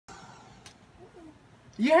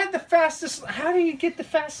You had the fastest. How do you get the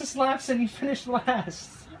fastest laps and you finished last?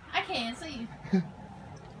 I can't see.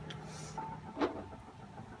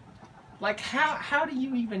 Like how do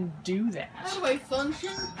you even do that? How do I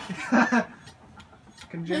function?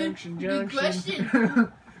 Conjunction, Good junction.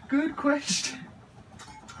 question. Good question.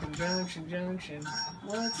 Conjunction, junction.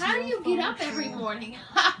 What's How do your you get up function? every morning?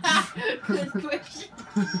 Good question.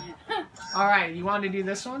 All right, you want to do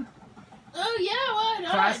this one? Oh yeah, why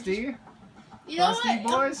not? Class D. You know Class D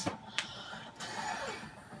what? boys.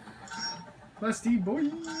 Class D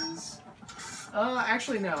boys.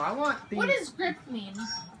 Actually no. I want the. What does grip mean?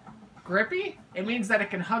 Grippy? It means that it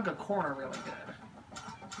can hug a corner really good.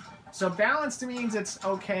 So balanced means it's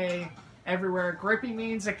okay everywhere. Grippy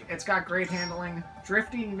means it's got great handling.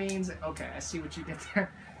 Drifting means, okay, I see what you did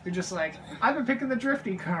there. You're just like, I've been picking the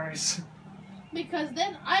drifty cars. Because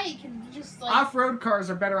then I can just like... Off-road cars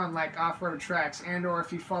are better on like off-road tracks, and or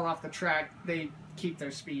if you fall off the track, they keep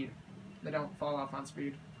their speed. They don't fall off on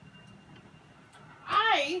speed.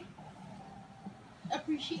 I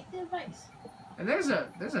appreciate the advice. And there's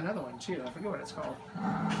another one too. I forget what it's called.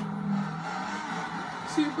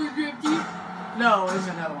 Super drifty. No, there's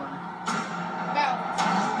another one. Balance.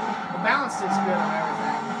 The balanced is good on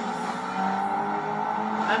everything.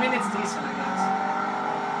 I mean, it's decent, I guess.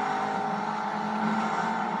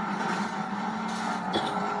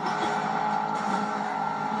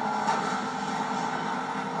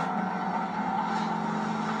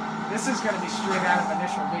 This is going to be straight out of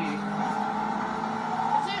Initial D.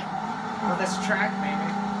 That's it. Or this track, maybe.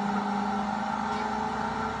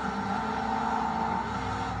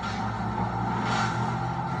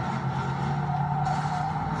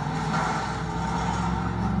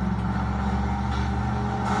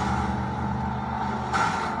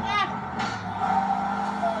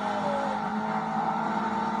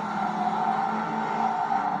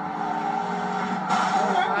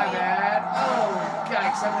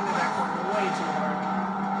 I went in that corner way too hard.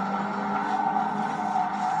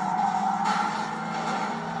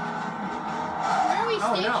 Where are we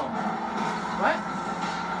stationed? Oh no. What?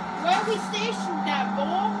 Where are we stationed at,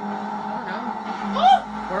 ball? I don't know. Oh!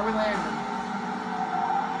 Where are we landing?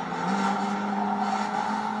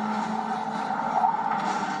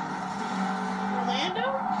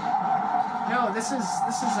 Orlando? No, this is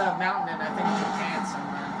a mountain in I think Japan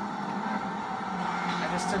somewhere. I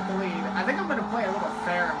just took the lead. I think I'm gonna play a little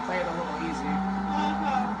fair and play it a little easy.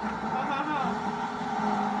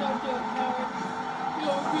 Don't do it, Howard.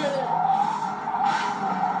 You'll get it.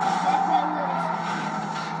 Watch my words.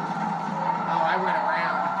 Oh, I went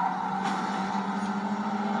around.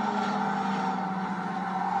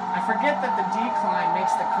 I forget that the decline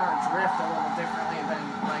makes the car drift a little differently than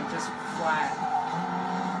like just flat.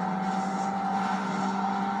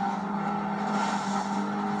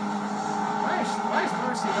 Why is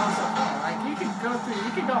Mercy going so far? Like you could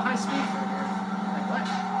go high speed through here. Like what?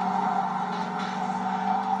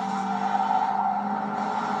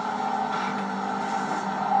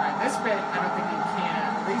 Alright, this bit I don't think you can.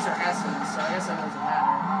 These are S's, so I guess that doesn't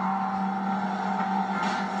matter.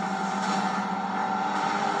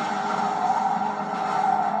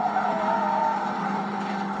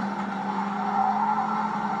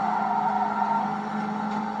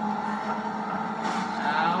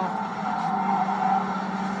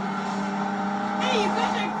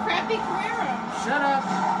 Shut up!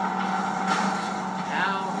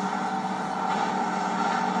 Now.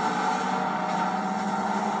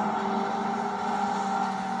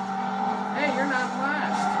 Hey, you're not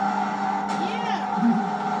last. Yeah.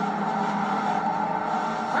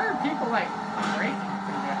 Why are people like breaking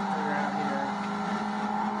through out here?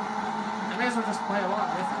 I may as well just play along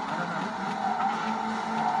with them. I don't know.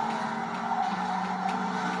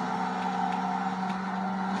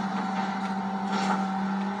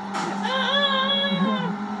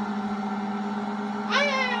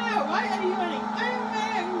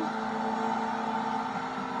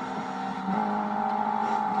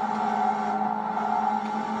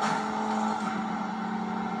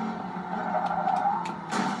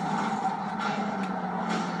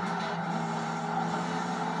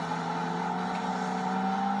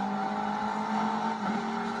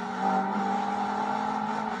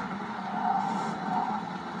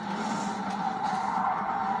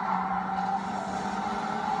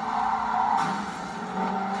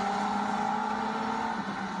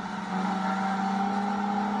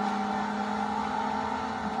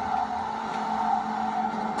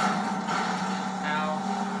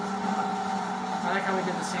 We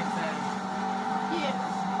did the same thing. Yeah.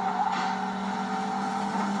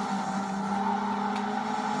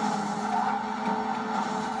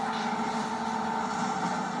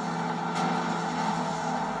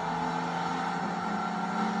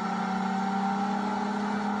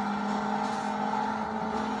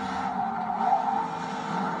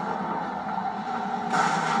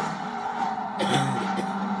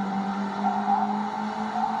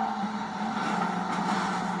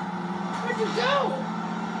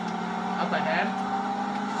 up ahead.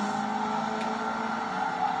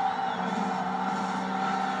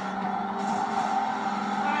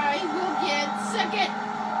 I will get second.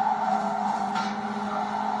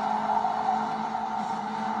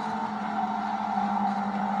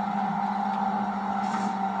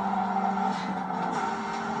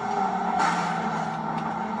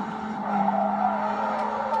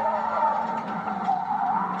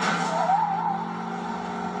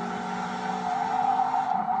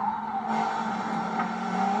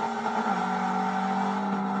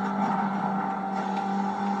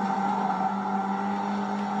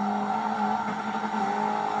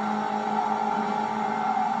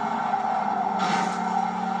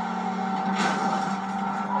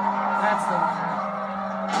 That's the winner.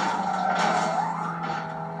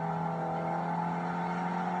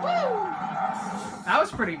 Woo! That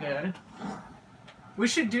was pretty good. We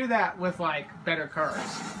should do that with, like, better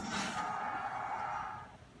cars.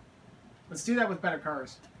 Let's do that with better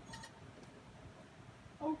cars.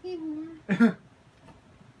 Okay, boomer.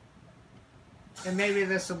 And maybe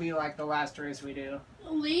this will be, like, the last race we do.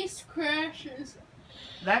 Least crashes.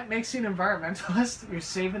 That makes you an environmentalist. You're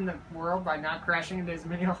saving the world by not crashing into as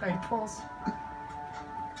many light poles.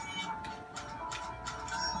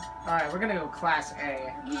 Alright, we're gonna go Class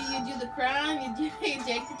A. You do the crime, you take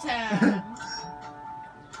the time.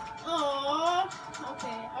 Aww.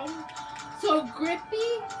 Okay. So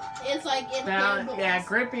grippy is like it handles. Yeah,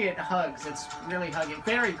 grippy, it hugs. It's really huggy.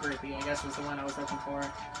 Very grippy, I guess was the one I was looking for.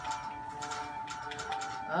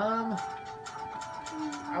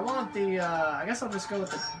 I want the, I guess I'll just go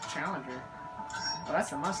with the Challenger. Oh, that's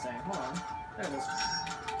the Mustang. Hold on. There it is.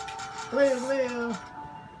 Blue, blue.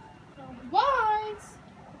 Wise.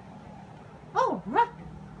 Oh, right.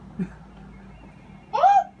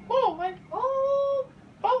 Oh boy. Oh,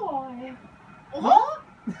 boy. Oh.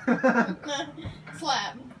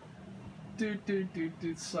 Slap. Do, do, do,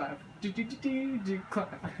 do, slap. Do, do, do, do, do, clap.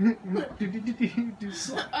 Do, do, do, do, do,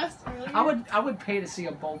 slap. Australia. I would pay to see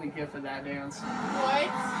a Bolby gif of that dance. What?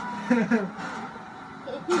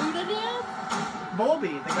 Who the dance?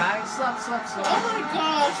 Bolby, the guy, slap, slap, slap. Oh my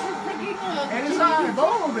gosh, we're freaking And his eye,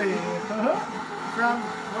 Bolby! From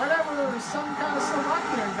whatever, some kind of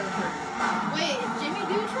Slovakian country. Wait, Jimmy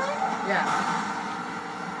Neutron? Yeah.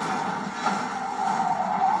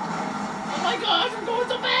 Oh my gosh, I'm going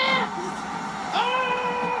so fast! Ah!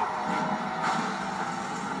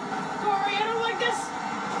 Corey, I don't like this.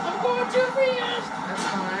 I'm going too fast. That's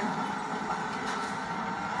fine.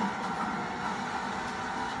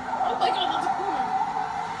 Oh my god, that's a corner.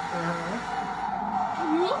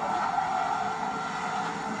 Whoop.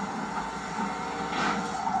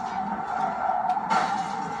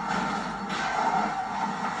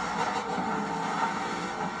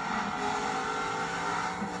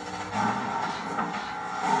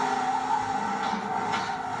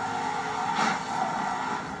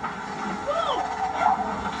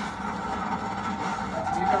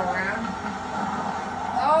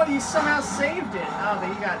 You somehow saved it. Oh, but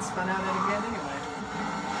you got spun out of it again anyway.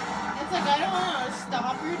 It's like I don't want to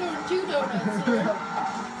stop. You're doing 2 donuts here.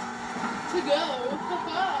 To go.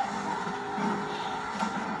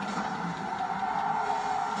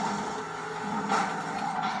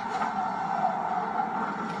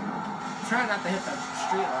 Try not to hit the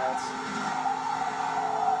street lights.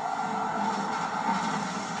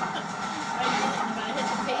 I hit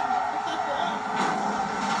the pavement.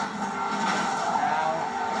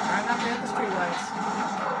 Hit the street lights.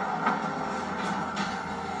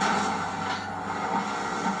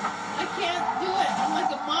 I can't do it. I'm like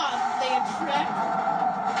a moth. They attract.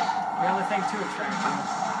 The only thing to attract you.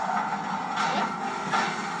 What?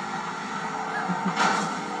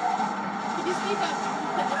 Can you speak up?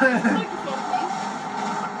 Microphone, please.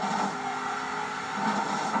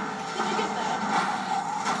 Did you get that?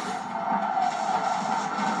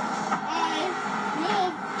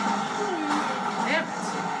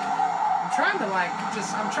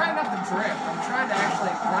 I'm trying not to drift. I'm trying to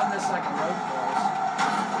actually run this like a road course.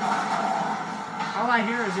 All I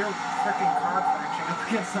hear is your freaking car crashing up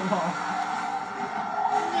against the wall.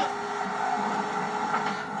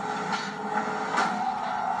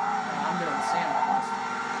 I'm doing sandbags.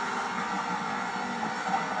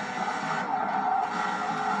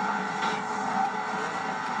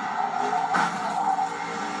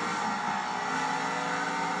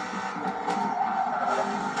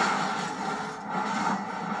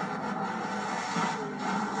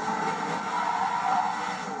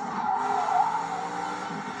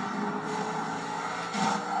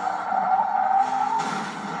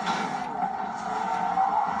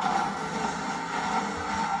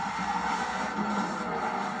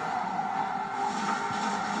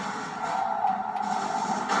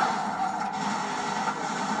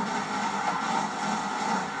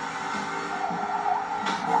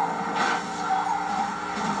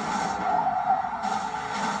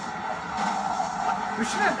 We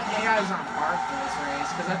should have the AIs on hard for this race,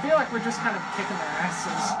 because I feel like we're just kind of kicking their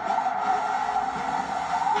asses.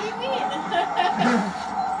 What do you mean?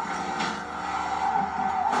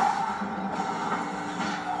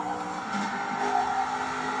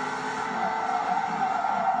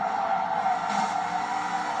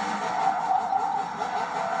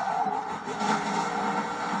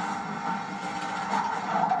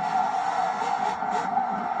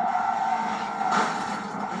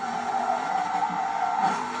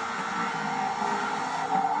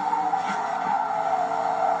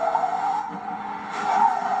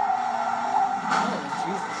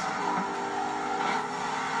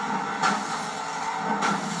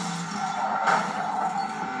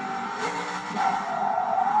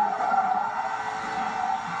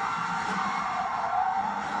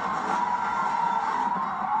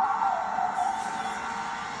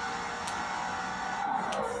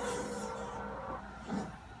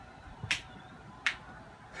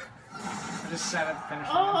 Just set up finish.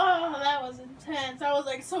 Oh, that was intense. I was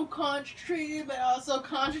like so concentrated, but also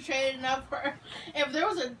concentrated enough for if there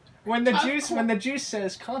was a When the juice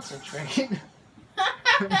says concentrate.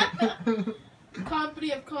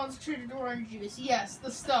 company of concentrated orange juice. Yes,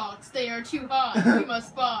 the stocks, they are too high. We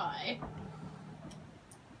must buy.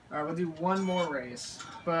 Alright, we'll do one more race.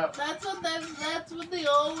 But That's what they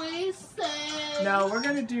always say. no, we're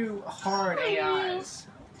gonna do hard AIs.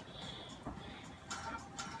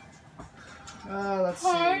 Let's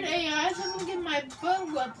Hard see. AIs, I'm gonna get my butt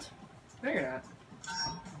whooped. No, you're not.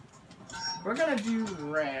 We're gonna do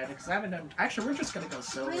red, because I haven't done... Actually, we're just gonna go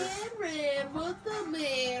silver. Red, what the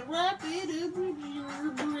man? Wrap it up with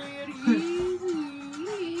your bread.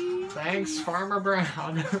 Thanks, Farmer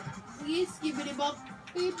Brown. Yes, skibbity bop,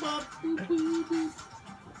 beep bop, boop boop boop.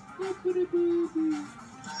 Boopity boo boo.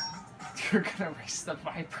 You're gonna race the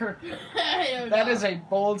Viper. I don't That know. is a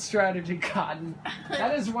bold strategy, Cotton.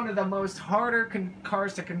 That is one of the most harder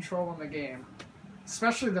cars to control in the game.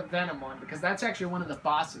 Especially the Venom one, because that's actually one of the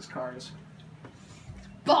boss's cars.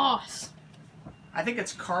 Boss. I think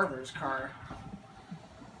it's Carver's car.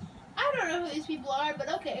 I don't know who these people are, but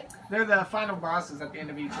okay. They're the final bosses at the end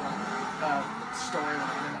of each one.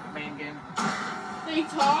 Storyline in the main game. They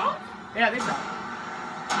talk? Yeah, they talk.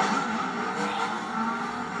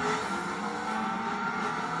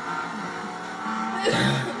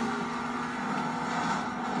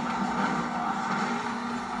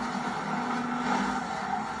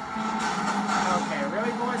 Okay,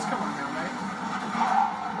 really, boys? Come on now, mate.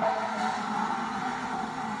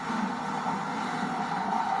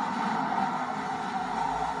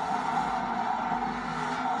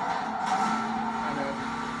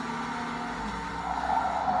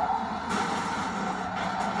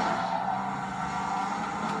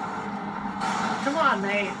 Come on,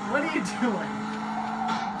 mate. What are you doing?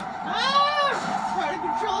 Ah! Try to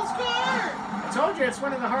control his car! I told you it's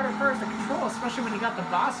one of the harder cars to control, especially when you got the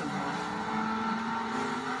bosses one.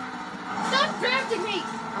 Stop drafting me!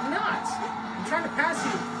 I'm not. I'm trying to pass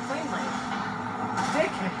you plainly.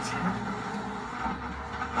 Dickhead.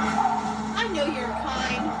 I know you're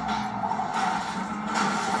kind.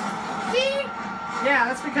 See? Yeah,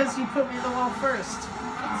 that's because you put me in the wall first.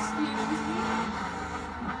 Excuse me.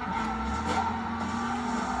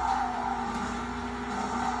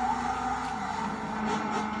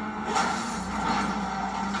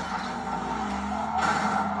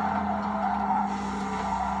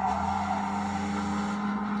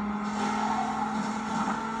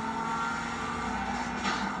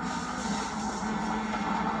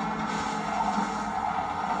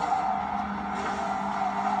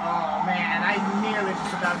 Oh man, I nearly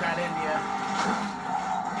just about got India.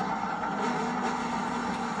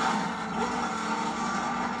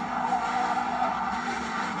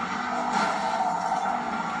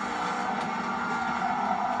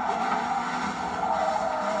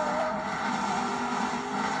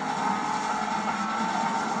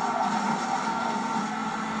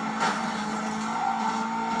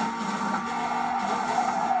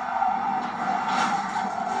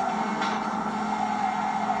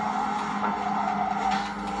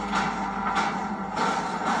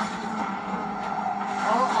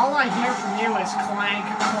 All I hear from you is clank,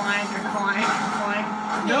 clank, clank, clank.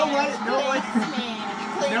 No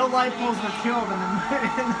light poles were killed in the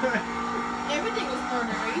Everything was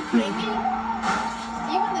murder. Are you kidding me?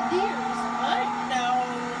 Even the deers. What? No.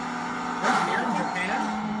 There's beer in Japan.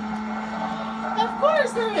 Of course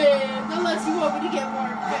there is. Unless you want me to get more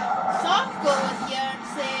philosophical with you and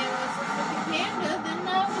say it was a fucking panda, then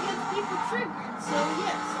now it gets people triggered. So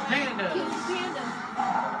yes, I Pandas. killed a panda.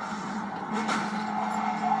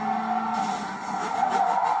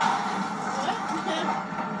 What?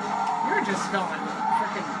 You're just going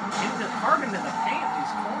hard into the paint,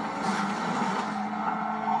 these corners.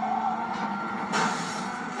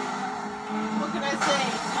 What can I say?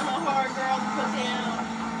 I'm a hard girl to put down.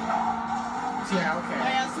 Yeah, okay.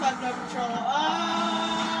 I also have no control.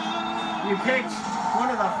 Oh! You picked one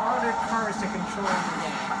of the harder cars to control in the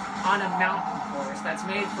game on a mountain course that's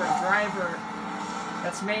made for a driver.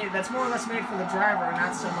 That's more or less made for the driver,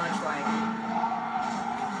 not so much like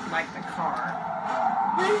the car.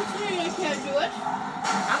 Are you saying I can't do it?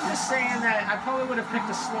 I'm just saying that I probably would have picked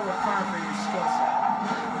a slower car for your skill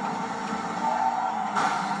set.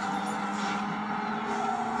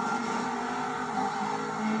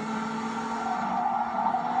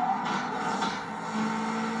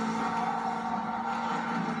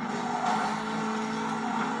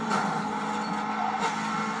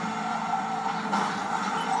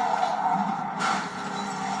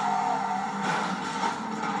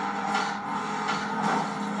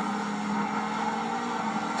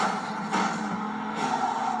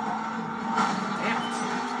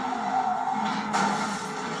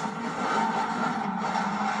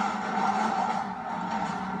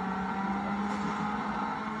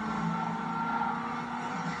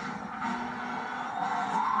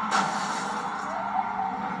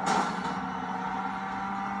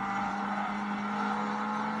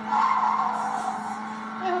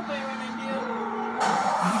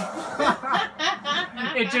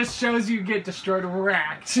 It just shows you get destroyed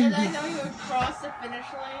wrecked. And I know you would cross the finish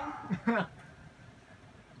line.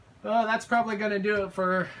 Well, that's probably going to do it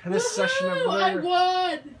for this session of Blur. I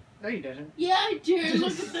won! No, you didn't. Yeah, I did.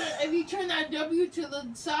 Look at the. If you turn that W to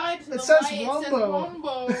the side, to the It says right,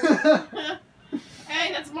 Wumbo. it says Wumbo.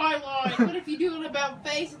 Hey, that's my line. But if you do it about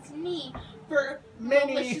face, it's me for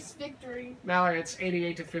malicious victory. Mallory, it's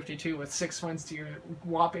 88 to 52 with 6 wins to your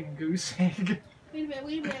whopping goose egg. Wait a minute,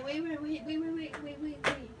 wait.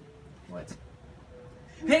 What?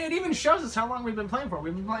 Hey, it even shows us how long we've been playing for.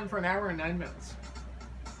 We've been playing for an hour and 9 minutes.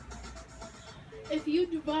 If you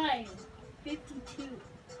divide 52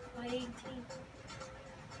 by 18,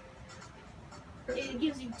 it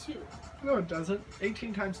gives you 2. No, it doesn't.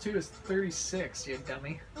 18 times 2 is 36, you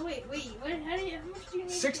dummy. Oh, wait, what? How much do you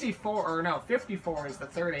need? 64, or no, 54 is the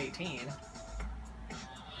third 18.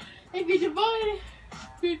 If you divide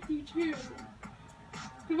 52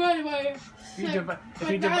 divided by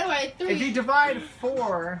If you divide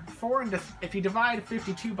 4 into, if you divide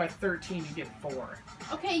 52 by 13, you get 4.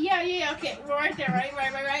 Okay, yeah, okay. We're right there, right.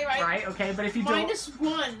 Right, okay, but if you minus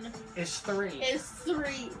 1 is 3. is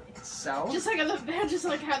 3. So? Just like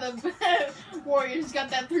how the Warriors got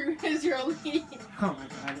that 3-0 lead. Oh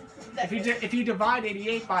my god. If you divide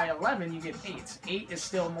 88 by 11, you get 8. 8 is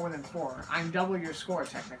still more than 4. I'm double your score,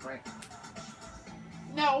 technically.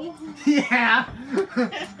 No. Yeah.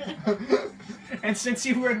 And since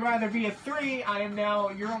you would rather be a 3, I am now.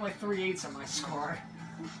 You're only 3/8 on my score.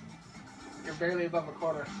 You're barely above a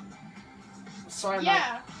quarter. Sorry.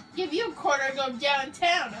 Yeah. Give you a quarter and go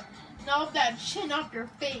downtown. Knock that chin off your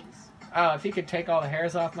face. Oh, if you could take all the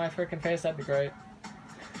hairs off my freaking face, that'd be great.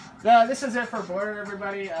 This is it for Blur,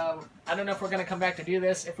 everybody. I don't know if we're going to come back to do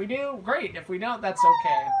this. If we do, great. If we don't, that's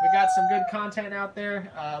okay. We got some good content out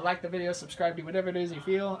there. Like the video, subscribe to whatever it is you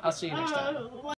feel. I'll see you next time.